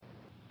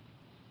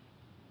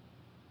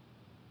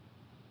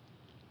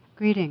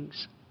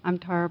Greetings. I'm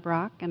Tara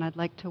Brach, and I'd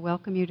like to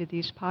welcome you to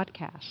these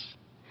podcasts.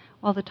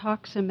 While the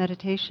talks and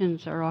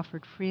meditations are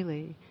offered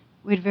freely,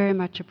 we'd very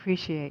much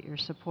appreciate your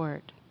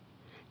support.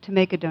 To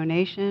make a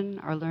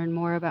donation or learn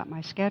more about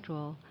my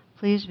schedule,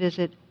 please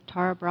visit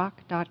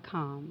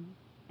tarabrach.com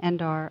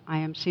and our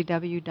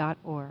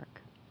imcw.org.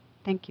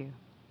 Thank you.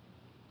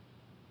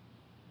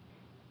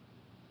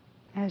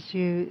 As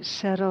you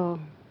settle,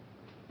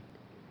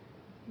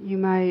 you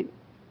might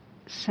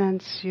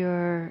sense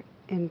your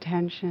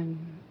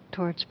intention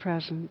towards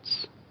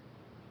presence,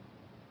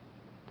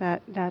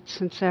 that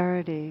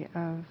sincerity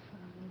of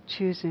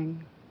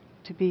choosing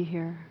to be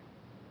here.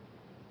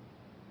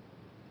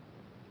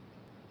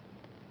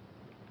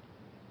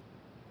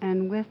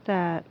 And with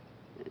that,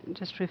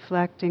 just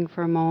reflecting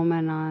for a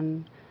moment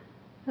on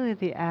really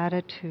the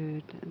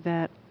attitude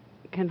that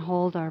can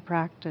hold our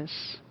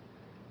practice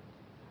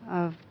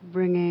of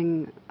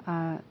bringing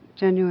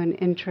genuine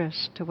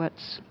interest to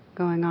what's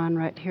going on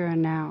right here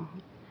and now,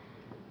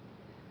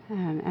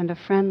 and a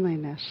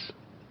friendliness.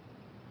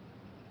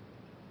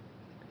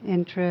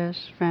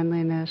 Interest,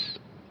 friendliness,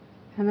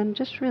 and then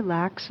just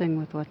relaxing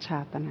with what's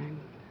happening.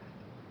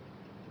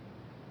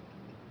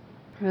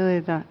 Really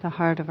the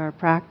heart of our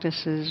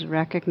practice is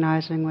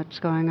recognizing what's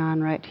going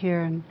on right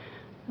here and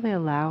really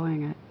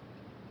allowing it.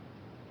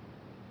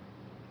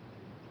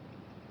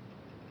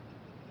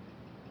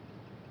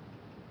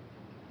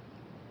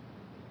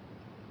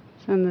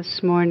 So in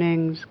this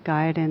morning's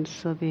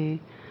guidance, there'll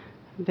be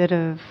a bit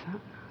of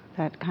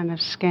that kind of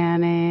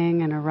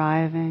scanning and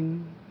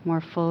arriving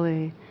more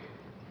fully,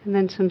 and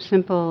then some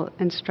simple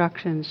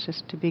instructions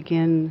just to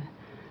begin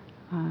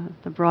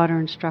the broader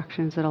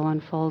instructions that'll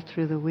unfold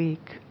through the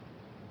week.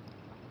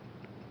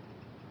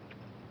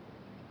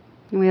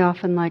 We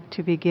often like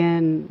to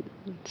begin,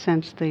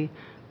 sense the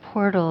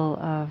portal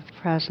of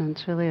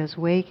presence really as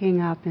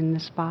waking up in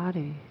this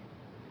body,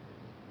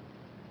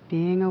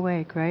 being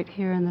awake right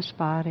here in this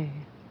body.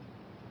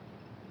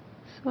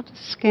 So we'll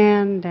just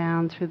scan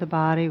down through the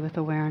body with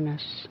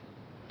awareness,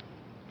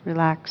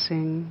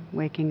 relaxing,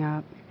 waking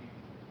up.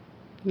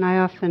 And I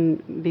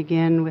often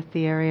begin with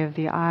the area of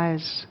the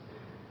eyes.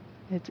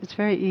 It's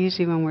very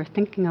easy when we're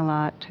thinking a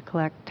lot to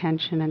collect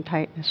tension and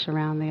tightness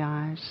around the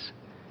eyes.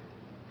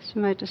 So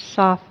you might just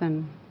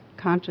soften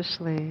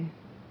consciously.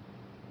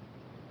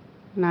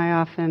 And I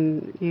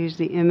often use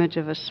the image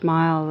of a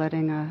smile,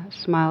 letting a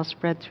smile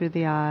spread through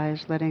the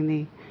eyes, letting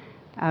the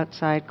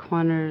outside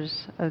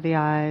corners of the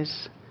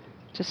eyes,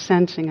 just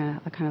sensing a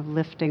kind of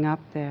lifting up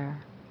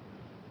there,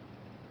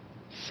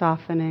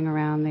 softening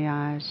around the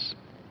eyes,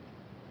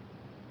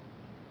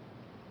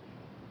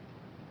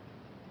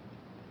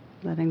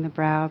 letting the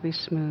brow be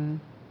smooth.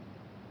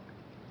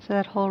 So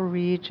that whole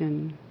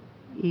region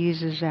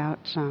eases out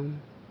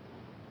some.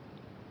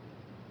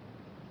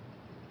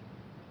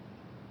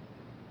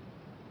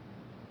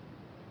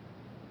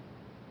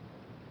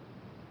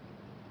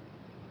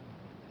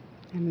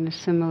 And in a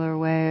similar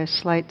way, a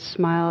slight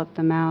smile at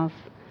the mouth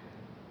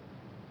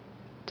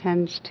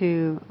tends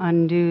to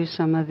undo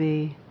some of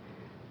the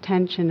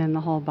tension in the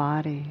whole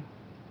body.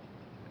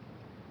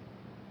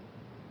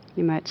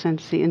 You might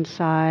sense the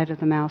inside of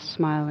the mouth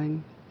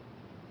smiling.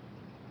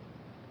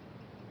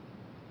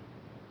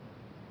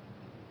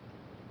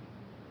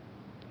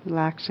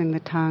 Relaxing the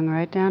tongue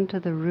right down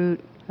to the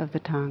root of the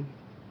tongue.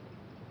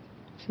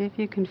 See if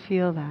you can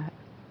feel that.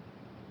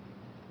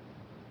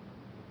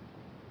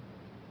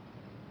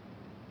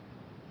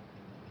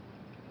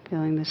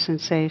 Feeling the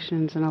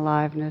sensations and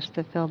aliveness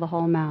that fill the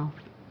whole mouth.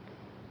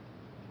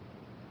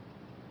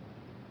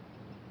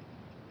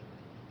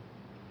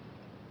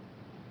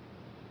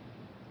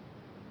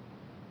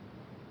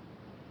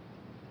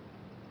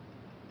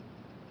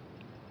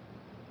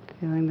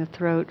 Feeling the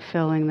throat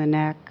filling the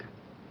neck.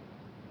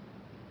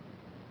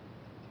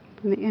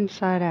 From the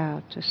inside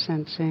out, just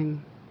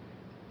sensing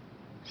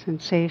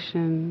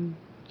sensation,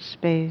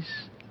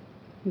 space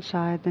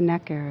inside the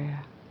neck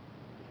area.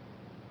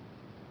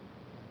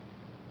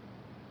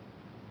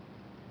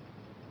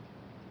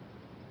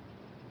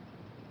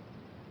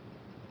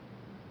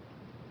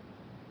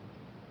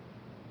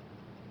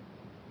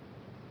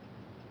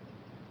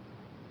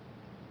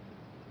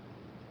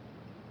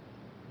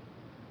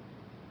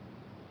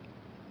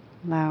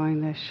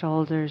 Allowing the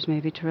shoulders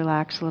maybe to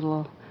relax a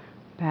little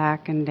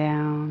back and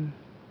down.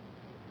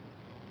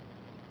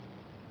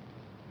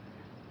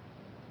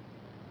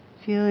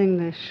 Feeling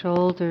the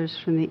shoulders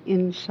from the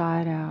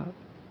inside out.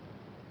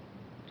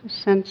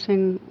 Just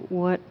sensing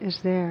what is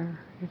there.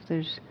 If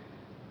there's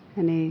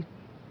any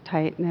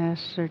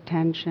tightness or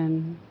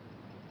tension,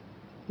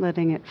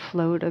 letting it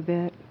float a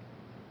bit.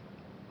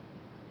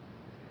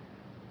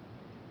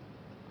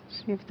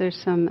 See if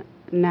there's some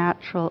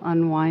natural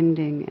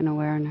unwinding in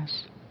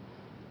awareness.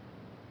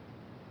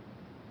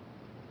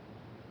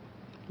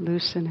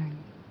 Loosening,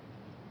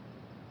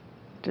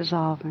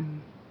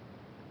 dissolving.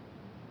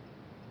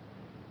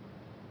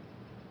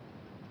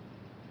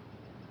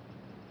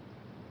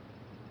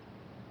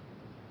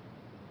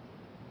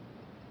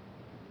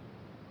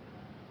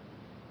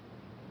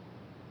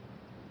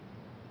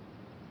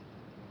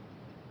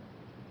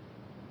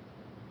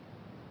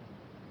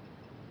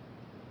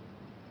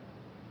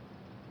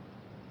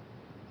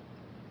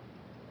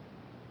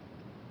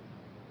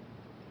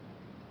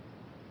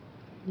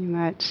 You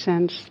might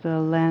sense the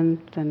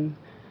length and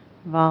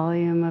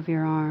volume of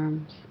your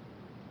arms.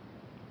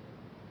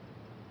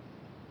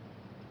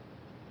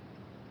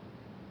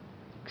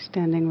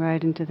 Extending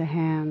right into the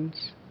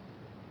hands.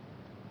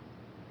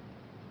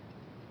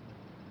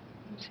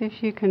 See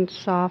if you can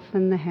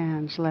soften the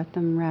hands, let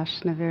them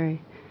rest in a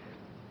very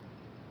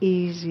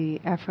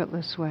easy,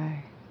 effortless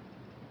way.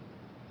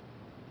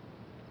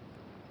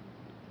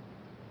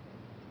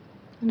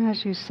 And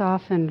as you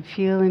soften,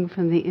 feeling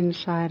from the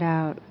inside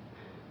out,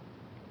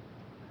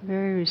 a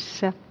very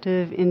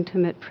receptive,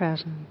 intimate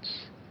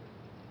presence.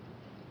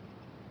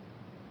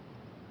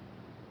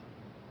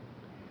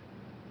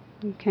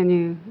 And can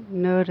you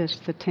notice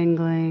the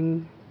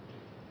tingling,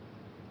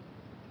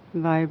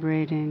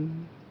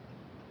 vibrating,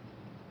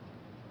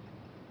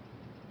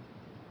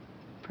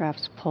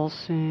 perhaps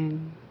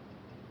pulsing?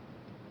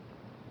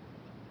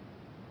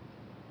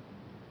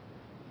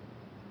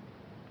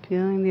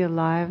 Feeling the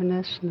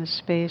aliveness and the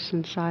space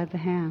inside the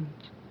hands.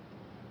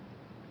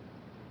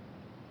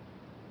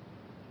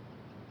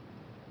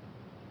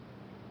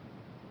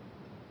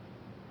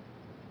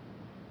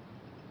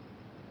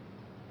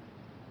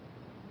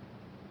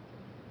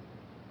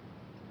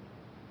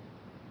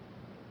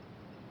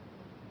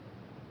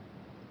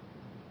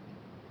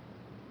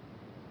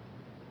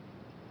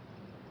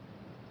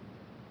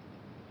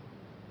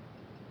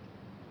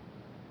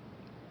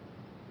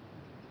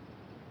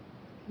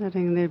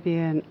 Letting there be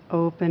an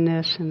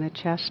openness in the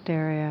chest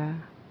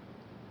area.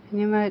 And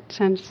you might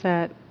sense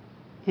that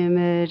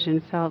image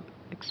and felt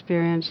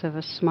experience of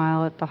a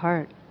smile at the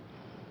heart.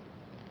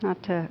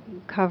 Not to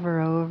cover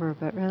over,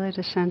 but really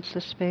to sense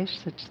the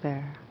space that's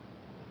there.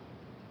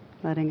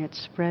 Letting it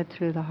spread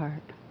through the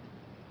heart.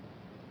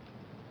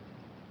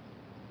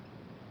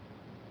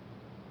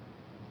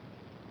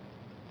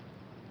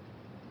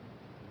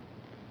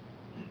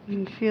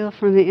 And feel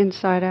from the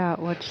inside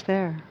out what's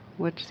there.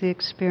 What's the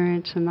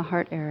experience in the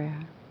heart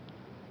area?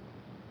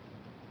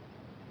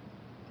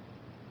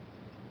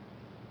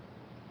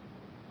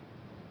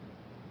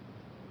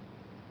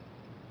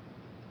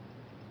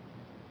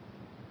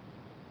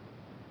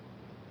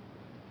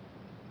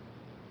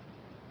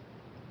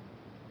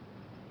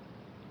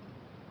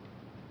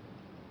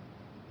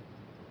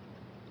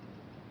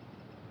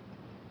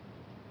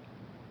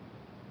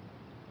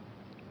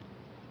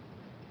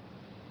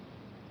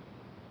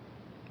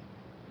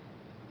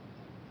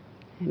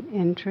 An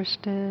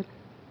interested,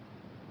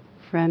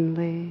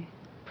 friendly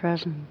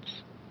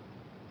presence,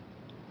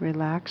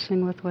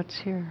 relaxing with what's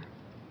here.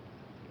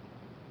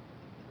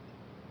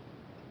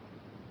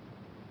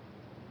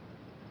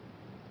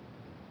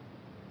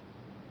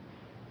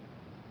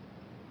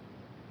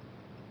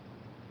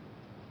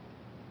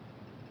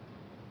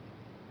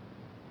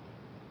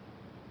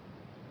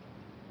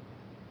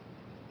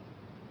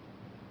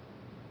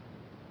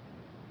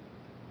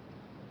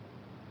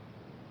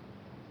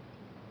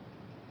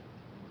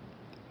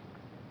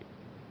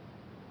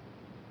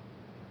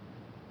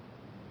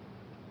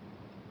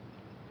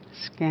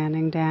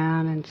 Scanning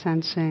down and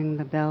sensing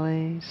the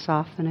belly,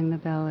 softening the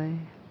belly.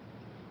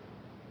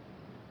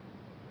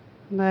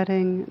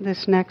 Letting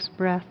this next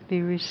breath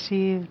be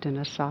received in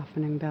a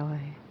softening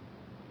belly.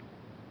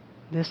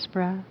 This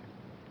breath.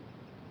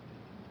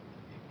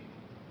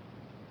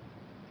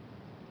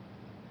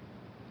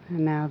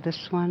 And now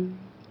this one.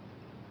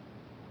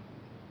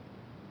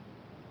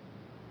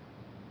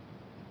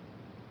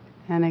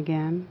 And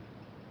again.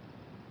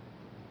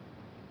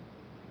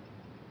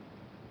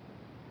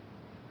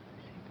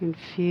 You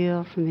can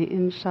feel from the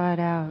inside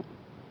out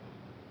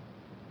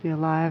the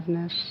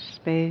aliveness,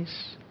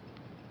 space,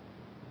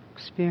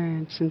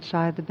 experience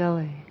inside the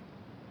belly.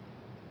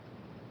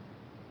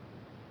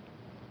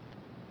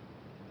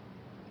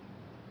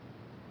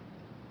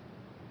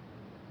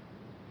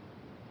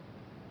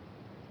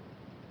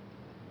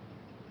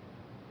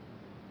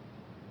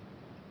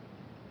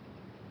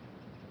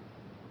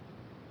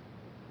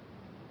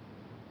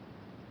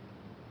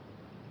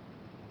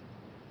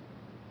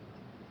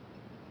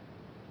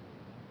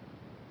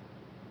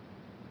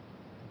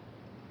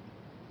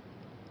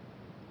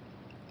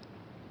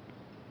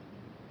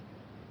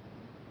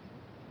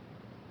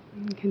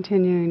 And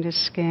continuing to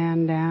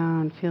scan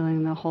down,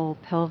 feeling the whole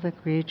pelvic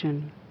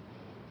region.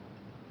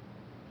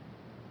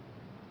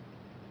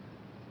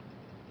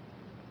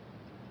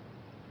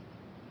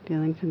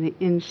 Feeling from the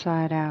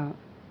inside out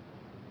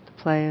the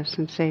play of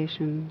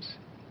sensations.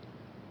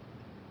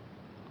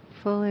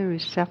 Fully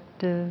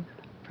receptive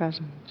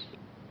presence.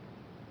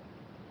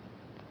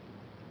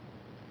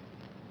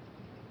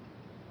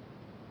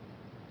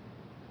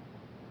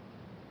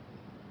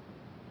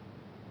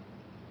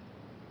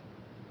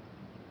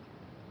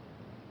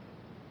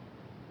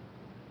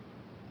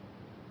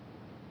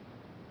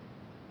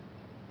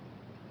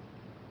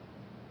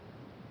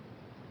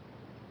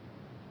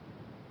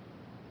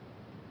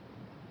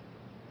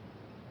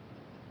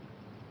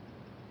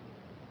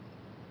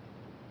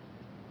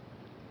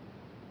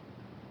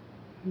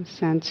 And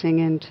sensing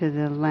into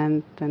the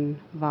length and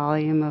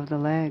volume of the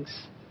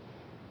legs.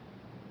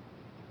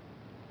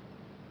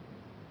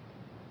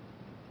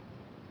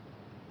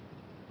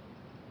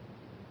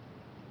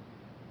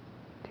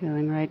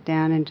 Feeling right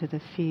down into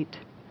the feet,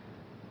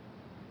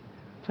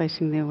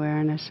 placing the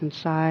awareness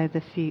inside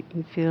the feet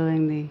and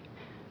feeling the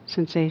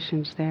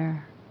sensations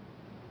there.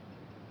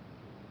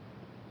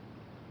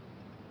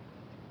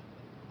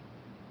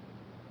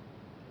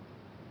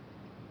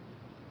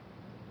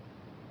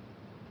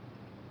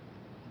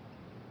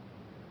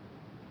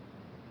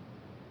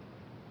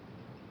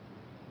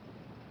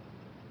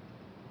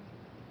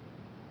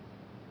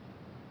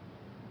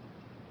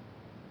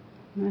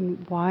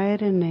 And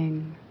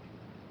widening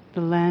the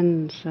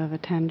lens of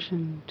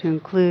attention to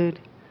include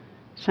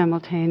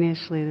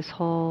simultaneously this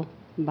whole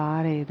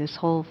body, this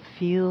whole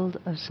field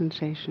of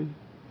sensation.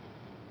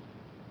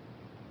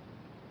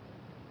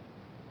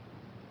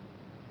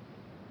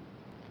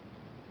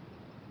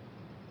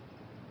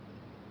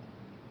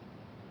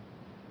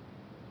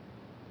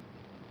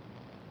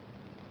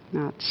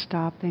 Not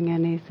stopping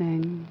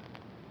anything,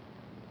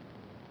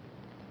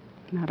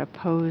 not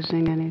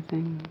opposing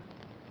anything.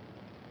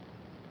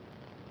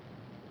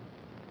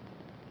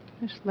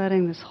 Just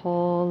letting this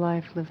whole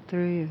life live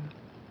through you.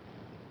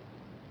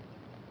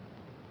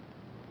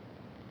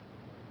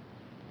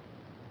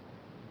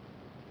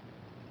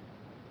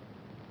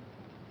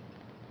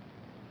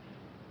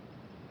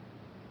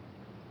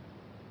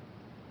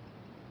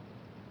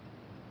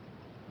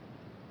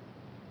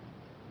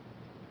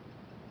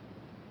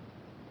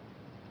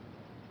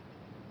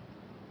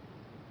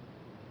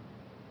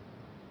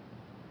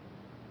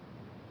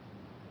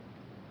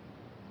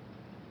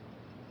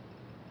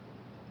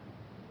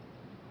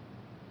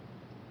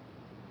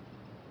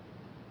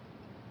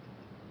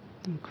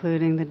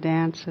 Including the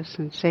dance of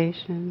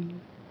sensation,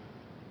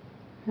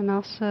 and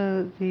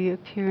also the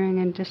appearing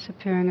and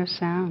disappearing of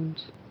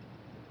sounds.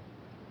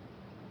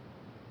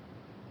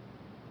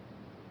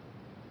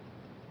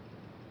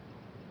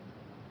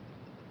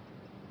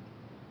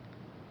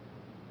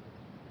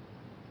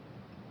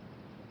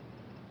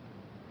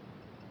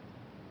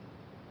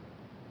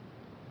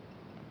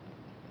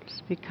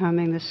 Just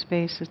becoming the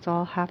space it's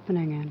all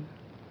happening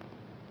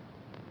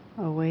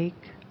in.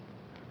 Awake,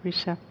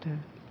 receptive.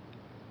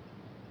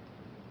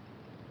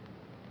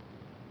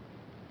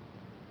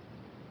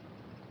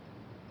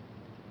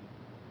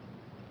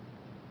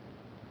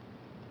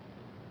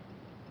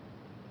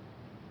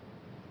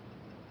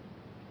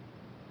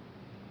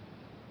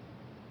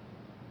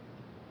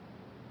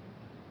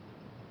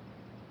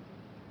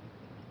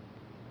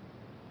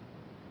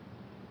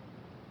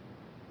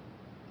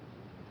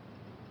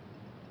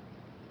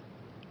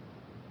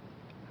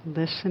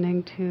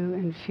 Listening to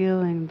and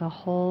feeling the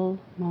whole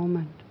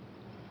moment.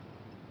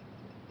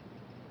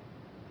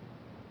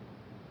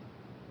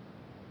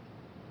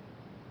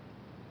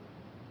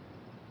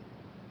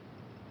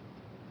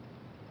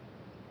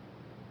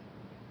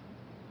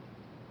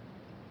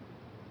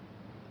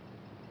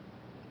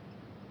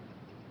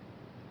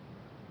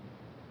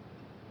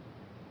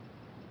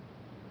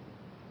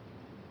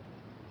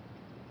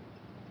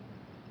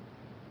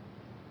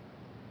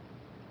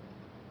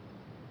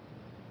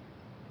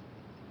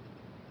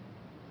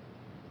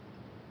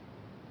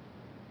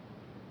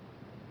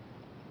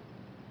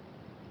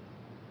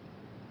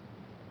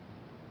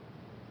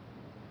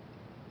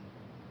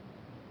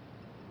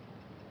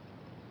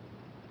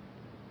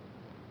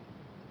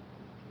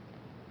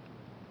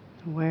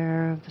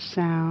 Aware of the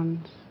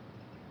sounds,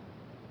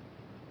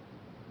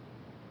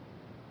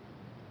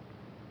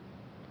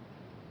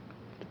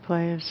 the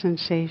play of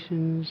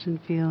sensations and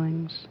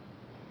feelings.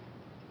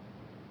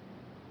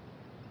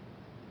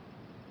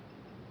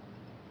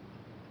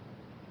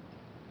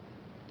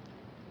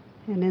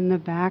 And in the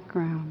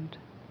background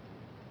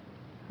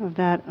of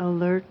that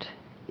alert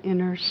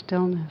inner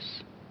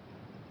stillness,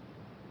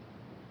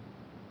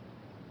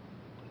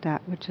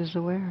 that which is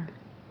aware.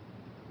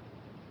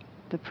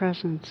 The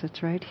presence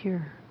that's right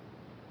here.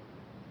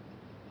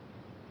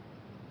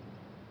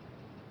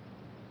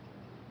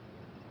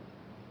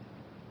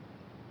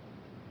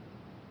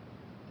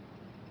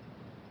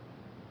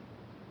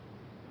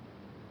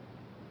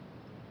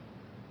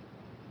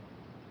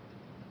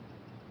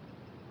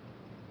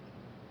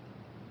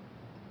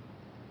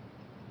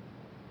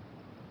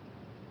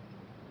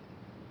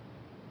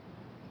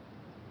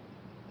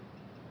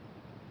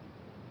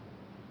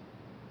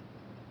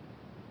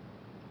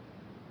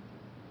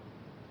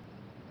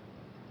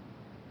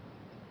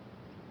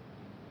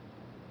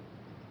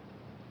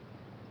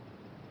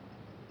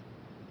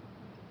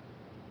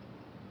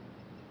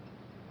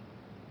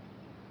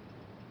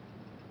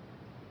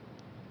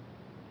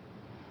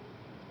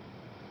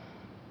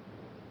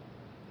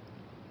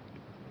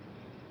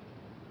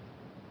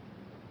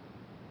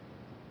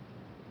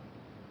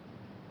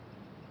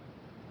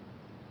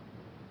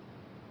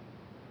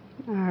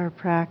 Our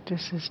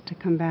practice is to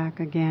come back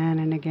again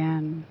and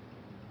again,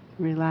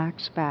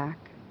 relax back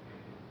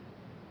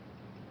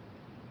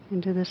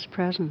into this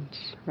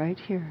presence right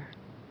here.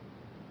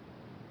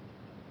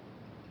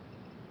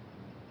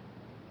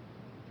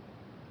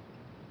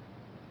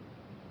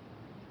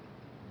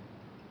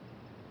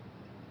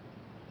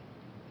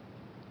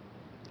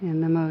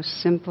 In the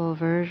most simple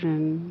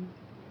version,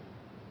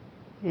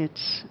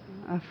 it's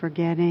a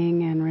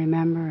forgetting and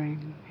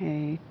remembering,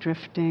 a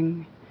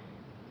drifting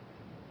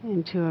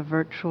into a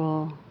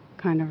virtual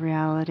kind of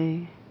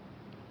reality,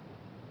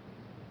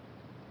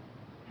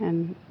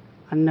 and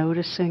a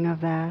noticing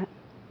of that,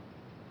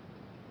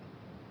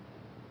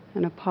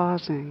 and a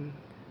pausing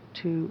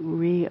to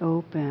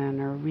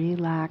reopen or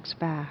relax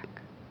back.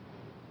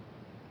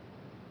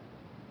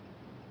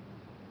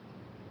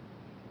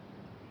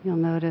 You'll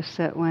notice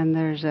that when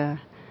there's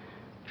a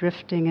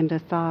drifting into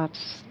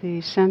thoughts, the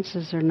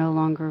senses are no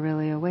longer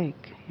really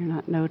awake. You're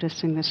not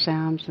noticing the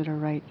sounds that are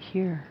right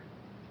here.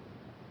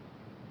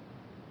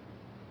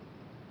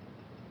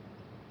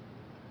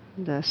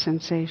 The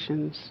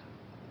sensations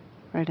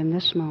right in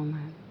this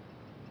moment.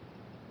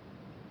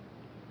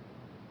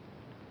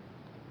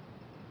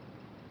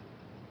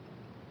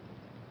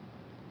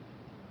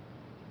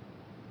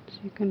 So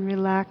you can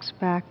relax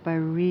back by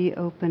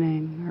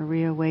reopening or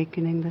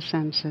reawakening the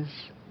senses.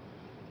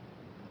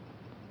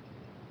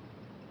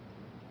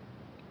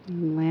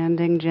 And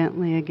landing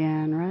gently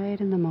again, right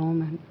in the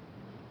moment.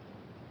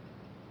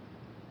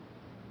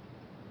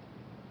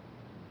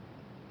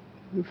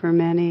 And for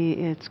many,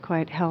 it's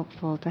quite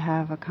helpful to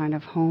have a kind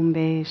of home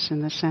base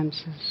in the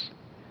senses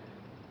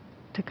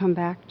to come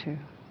back to,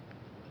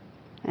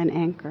 an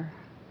anchor.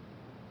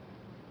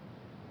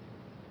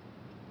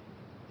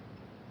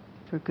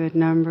 For a good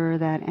number,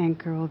 that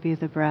anchor will be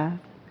the breath.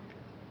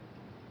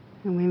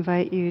 And we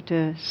invite you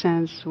to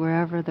sense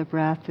wherever the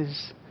breath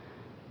is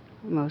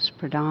most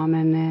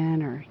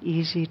predominant or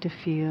easy to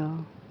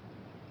feel,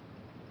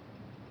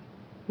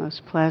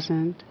 most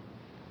pleasant.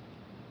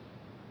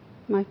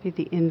 Might be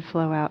the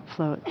inflow,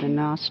 outflow at the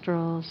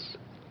nostrils.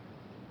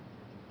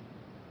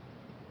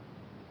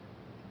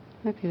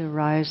 Might be the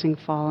rising,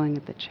 falling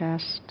at the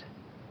chest.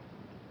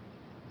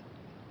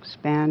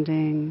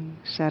 Expanding,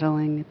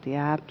 settling at the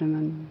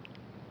abdomen.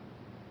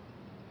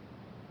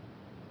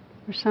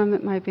 For some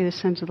it might be the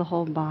sense of the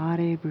whole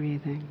body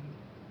breathing.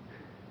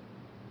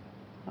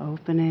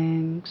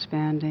 Opening,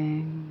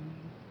 expanding,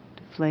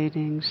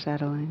 deflating,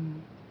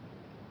 settling.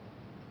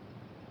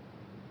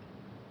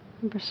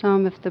 And for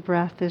some, if the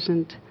breath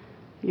isn't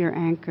your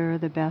anchor,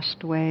 the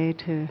best way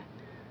to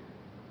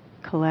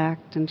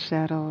collect and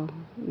settle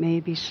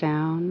may be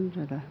sound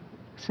or the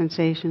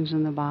sensations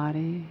in the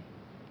body.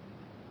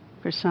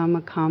 For some,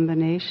 a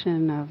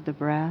combination of the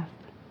breath,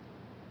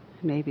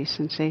 maybe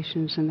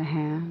sensations in the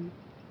hand.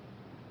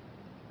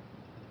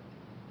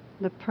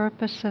 The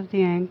purpose of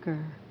the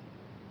anchor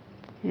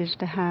is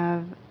to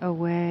have a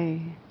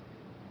way,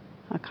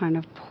 a kind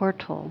of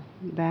portal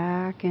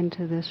back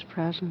into this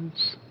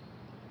presence.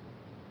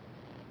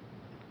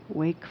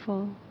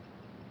 Wakeful,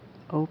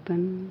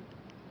 open,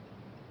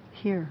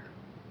 here.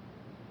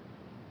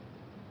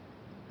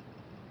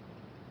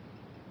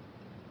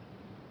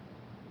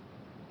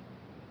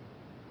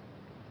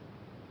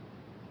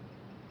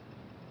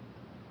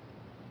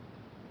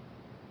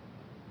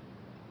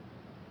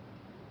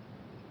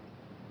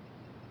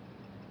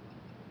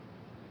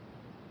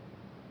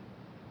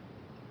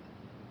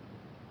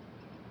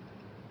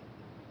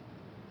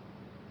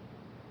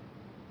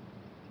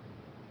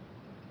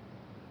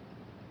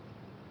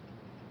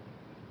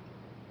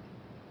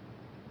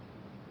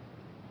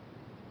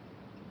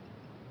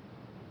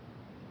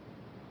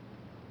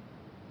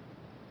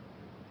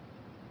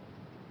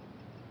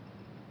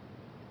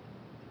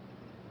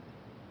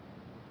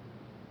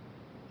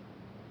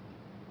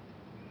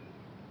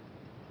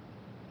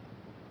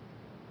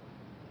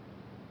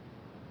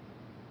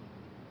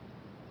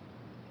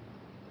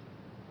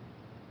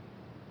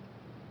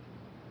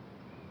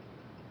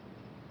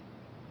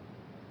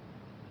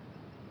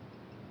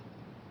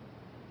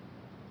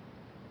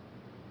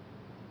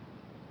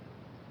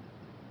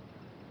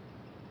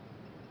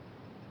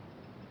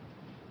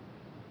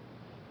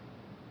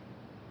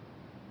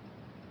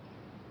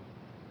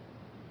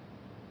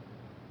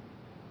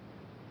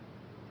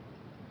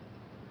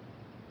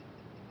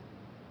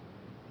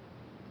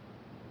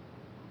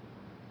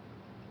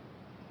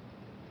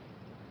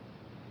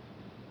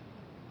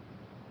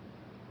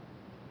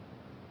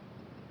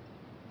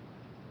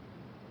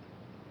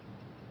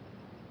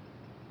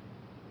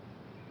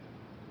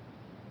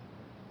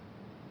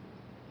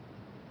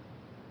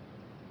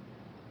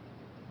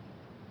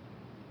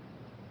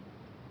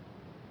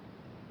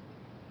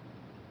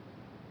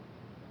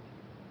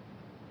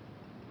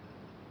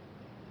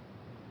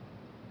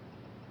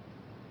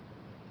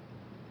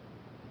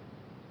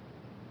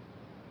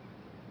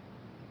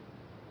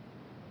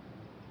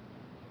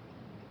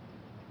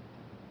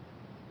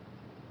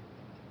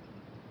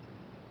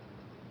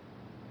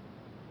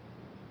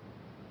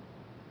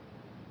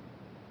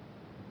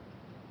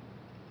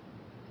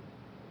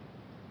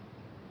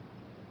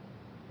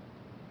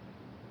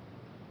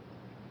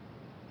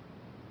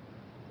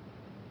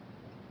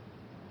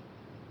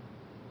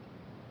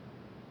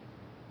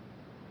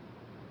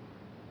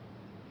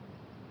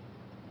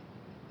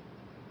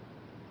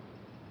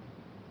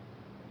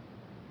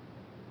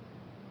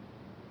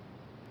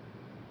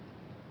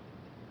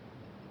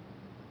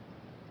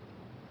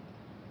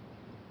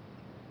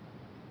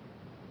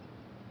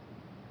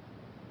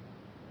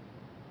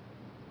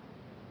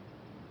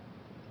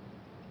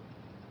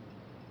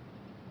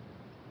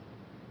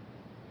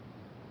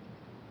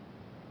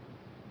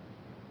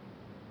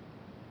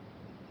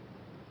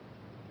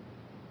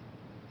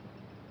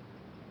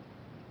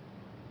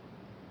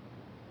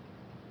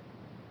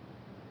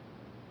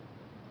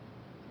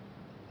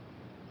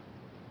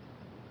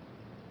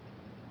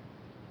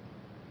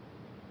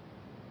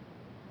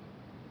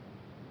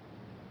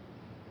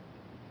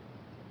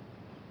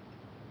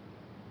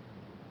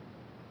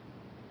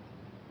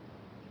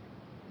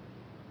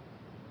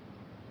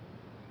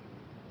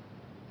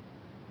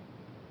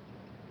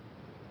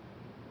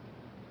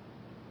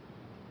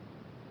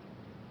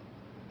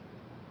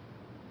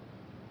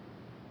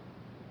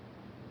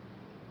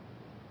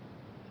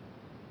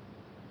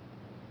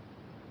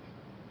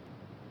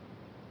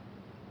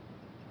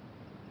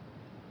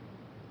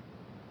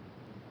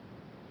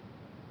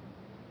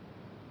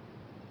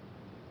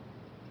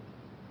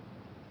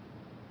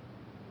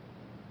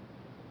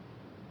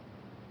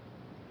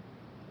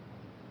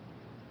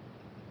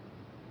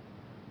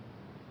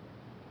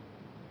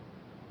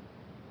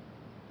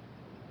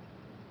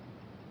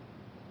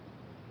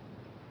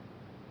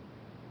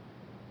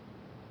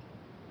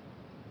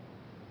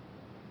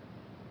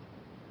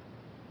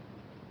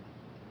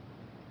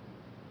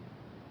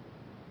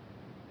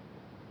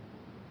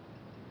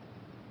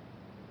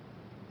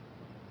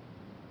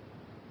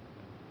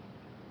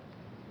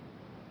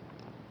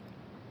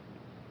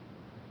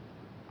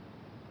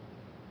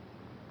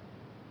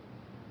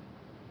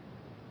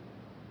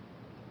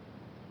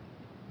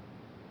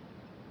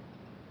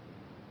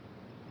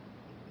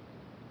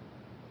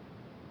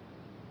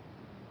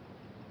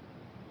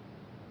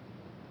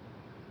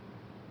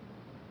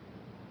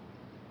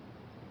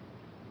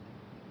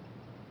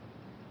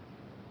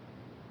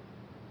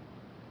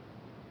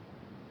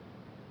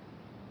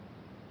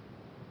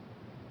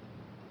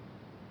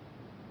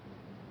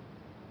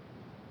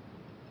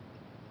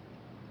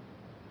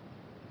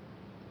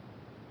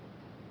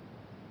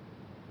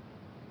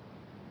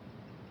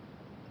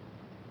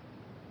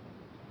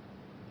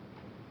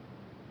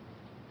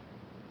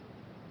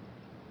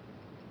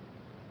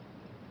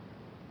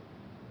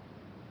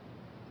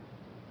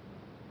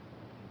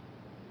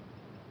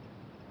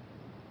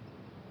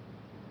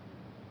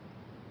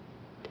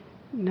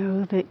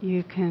 Know that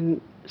you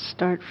can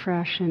start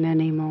fresh in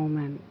any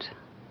moment,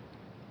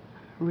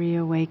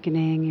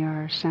 reawakening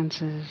your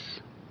senses,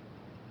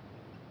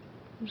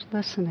 just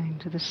listening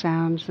to the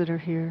sounds that are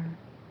here.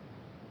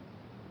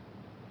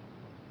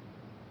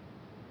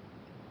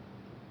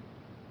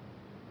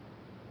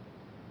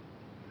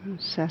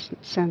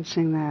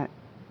 Sensing that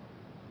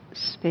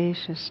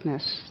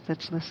spaciousness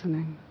that's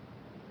listening,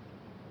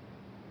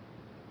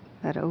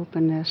 that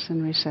openness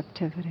and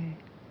receptivity.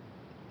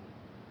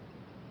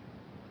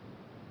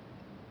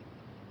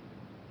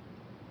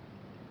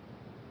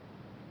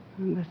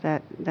 And with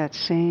that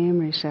same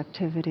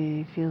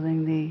receptivity,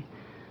 feeling the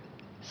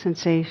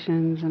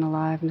sensations and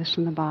aliveness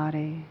in the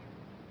body,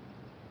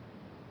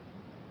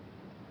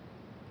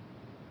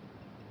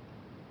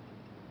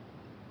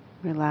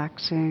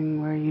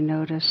 relaxing where you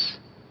notice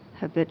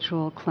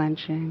habitual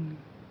clenching.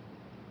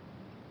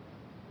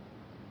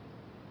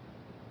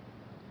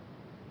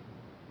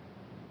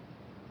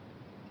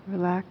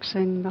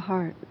 Relaxing the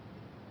heart.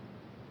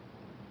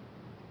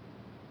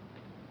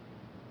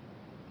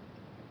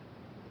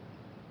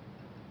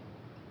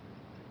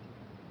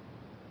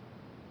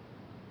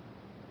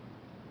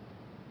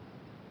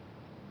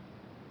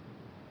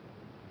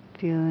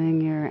 Feeling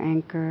your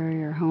anchor,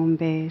 your home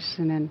base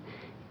in an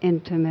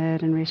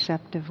intimate and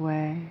receptive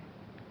way.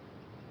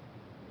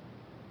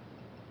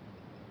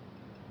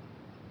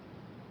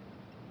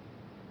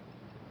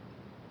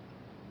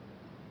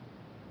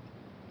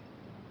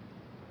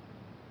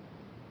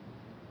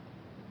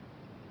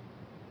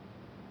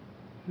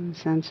 And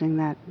sensing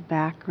that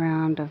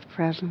background of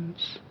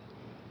presence.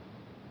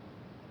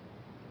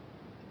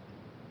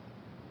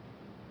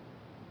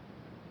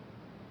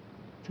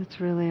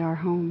 That's really our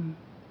home,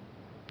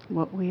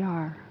 what we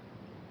are.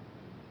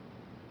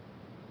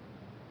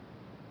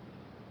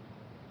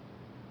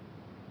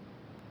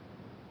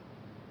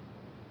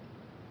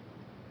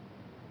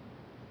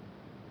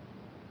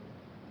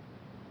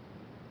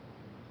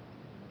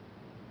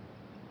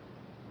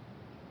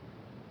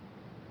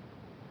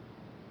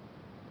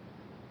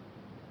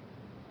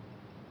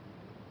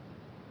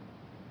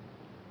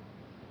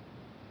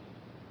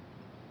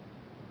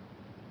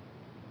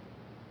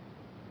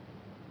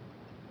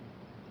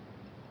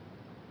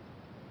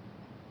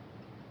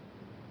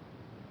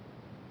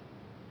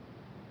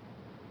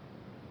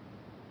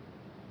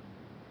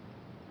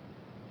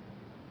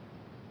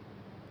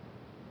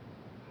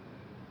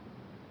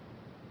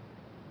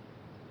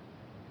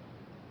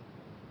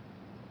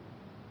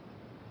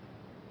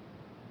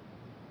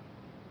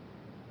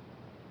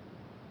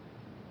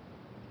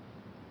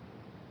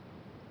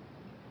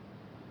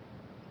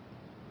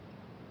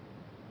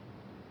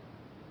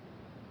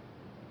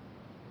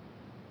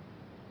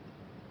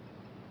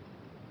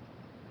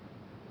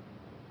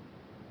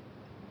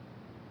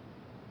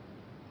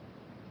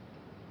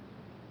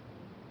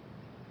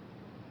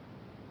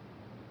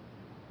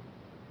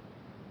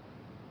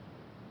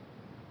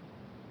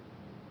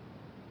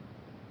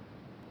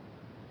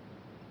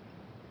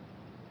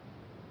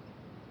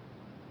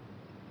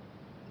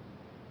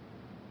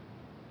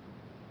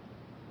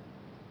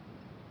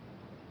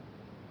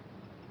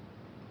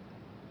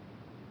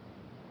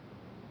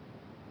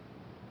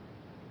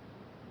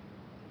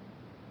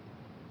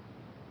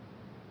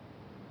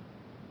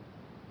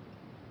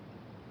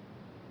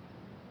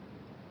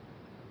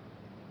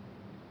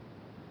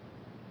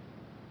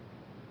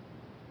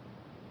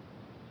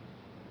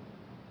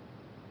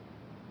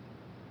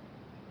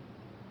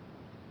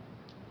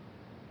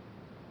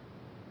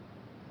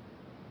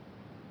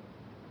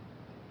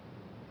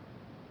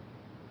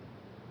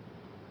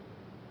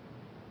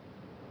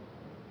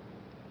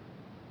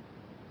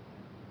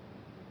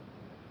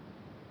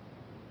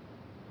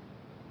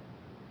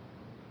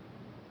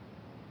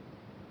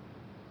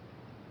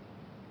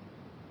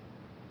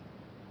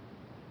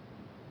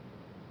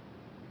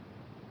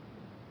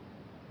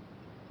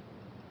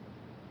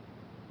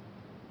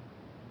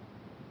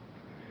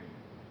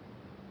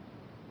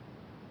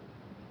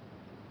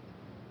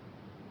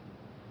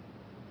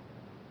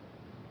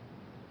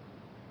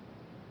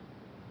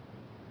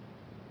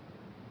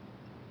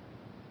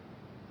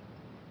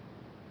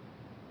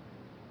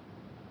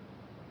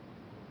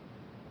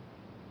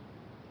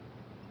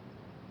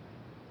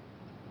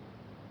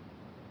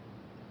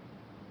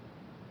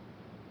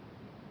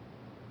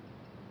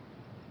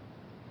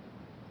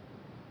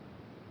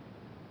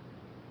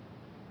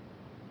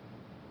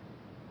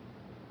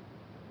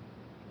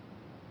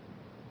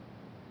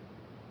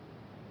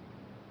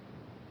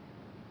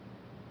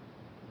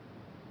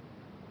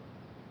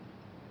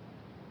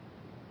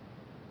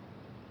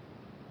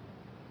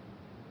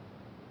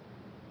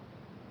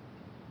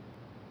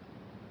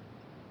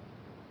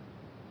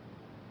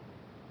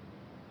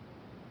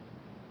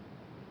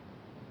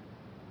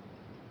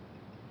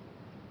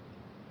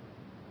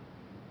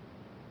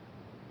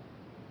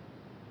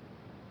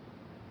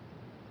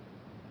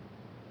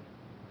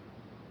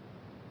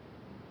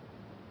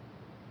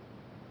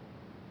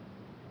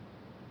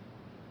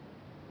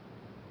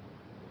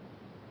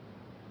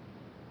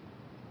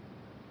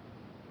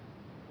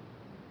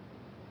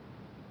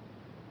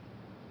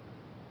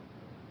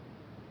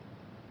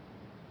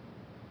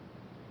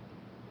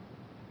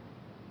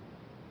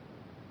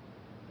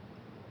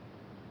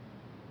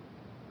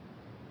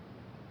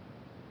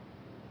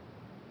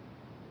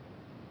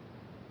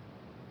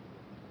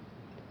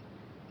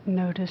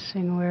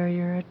 noticing where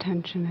your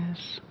attention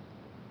is.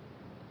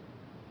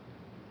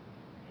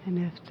 And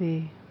if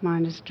the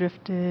mind is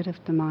drifted,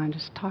 if the mind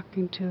is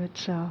talking to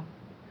itself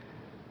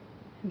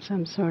in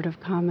some sort of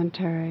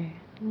commentary,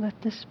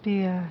 let this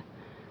be an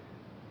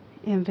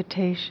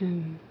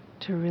invitation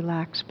to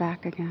relax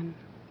back again.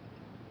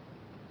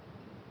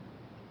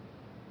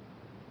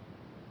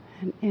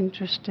 An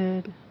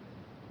interested,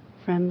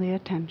 friendly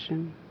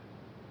attention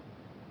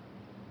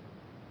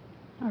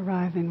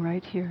arriving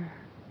right here,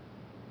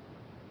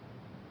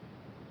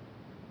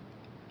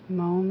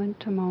 moment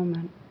to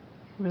moment,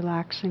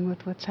 relaxing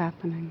with what's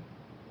happening.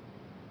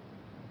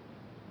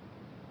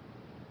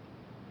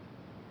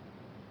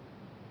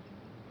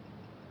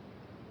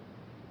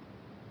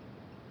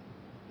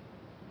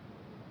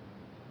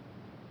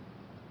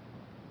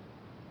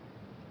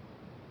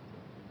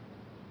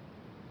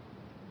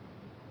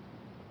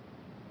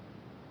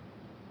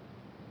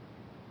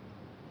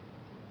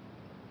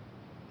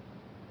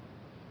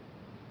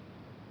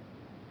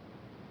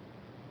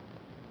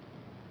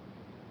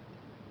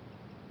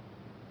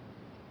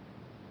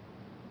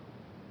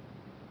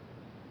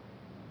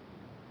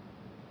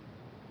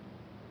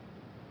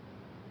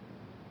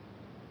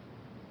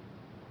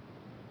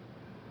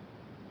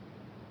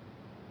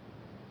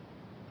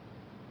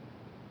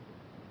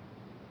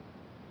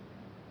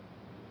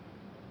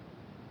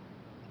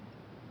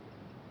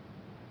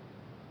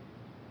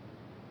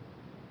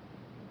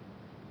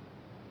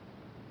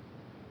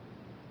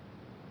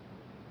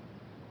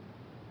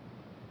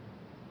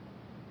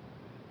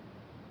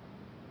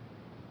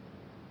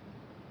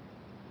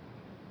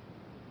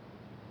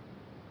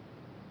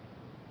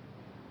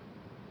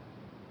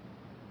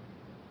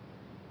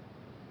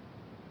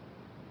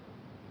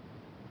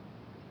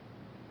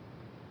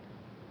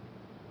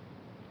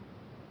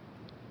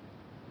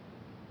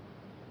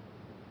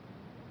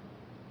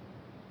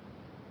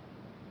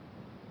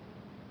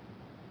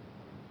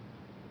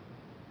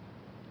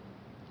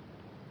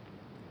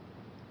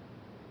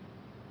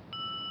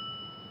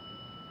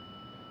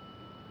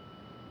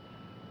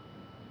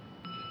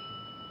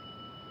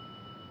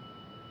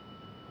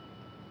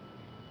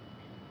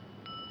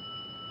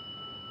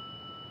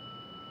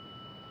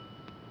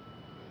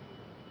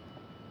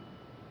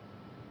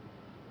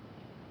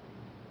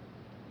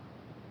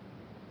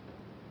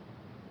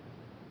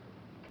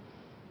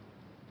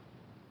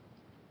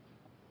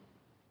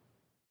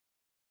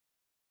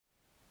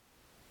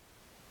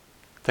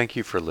 Thank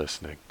you for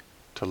listening.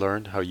 To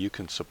learn how you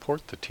can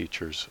support the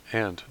teachers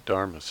and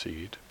Dharma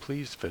Seed,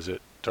 please visit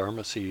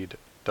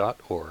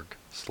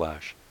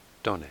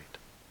dharmaseed.org/donate.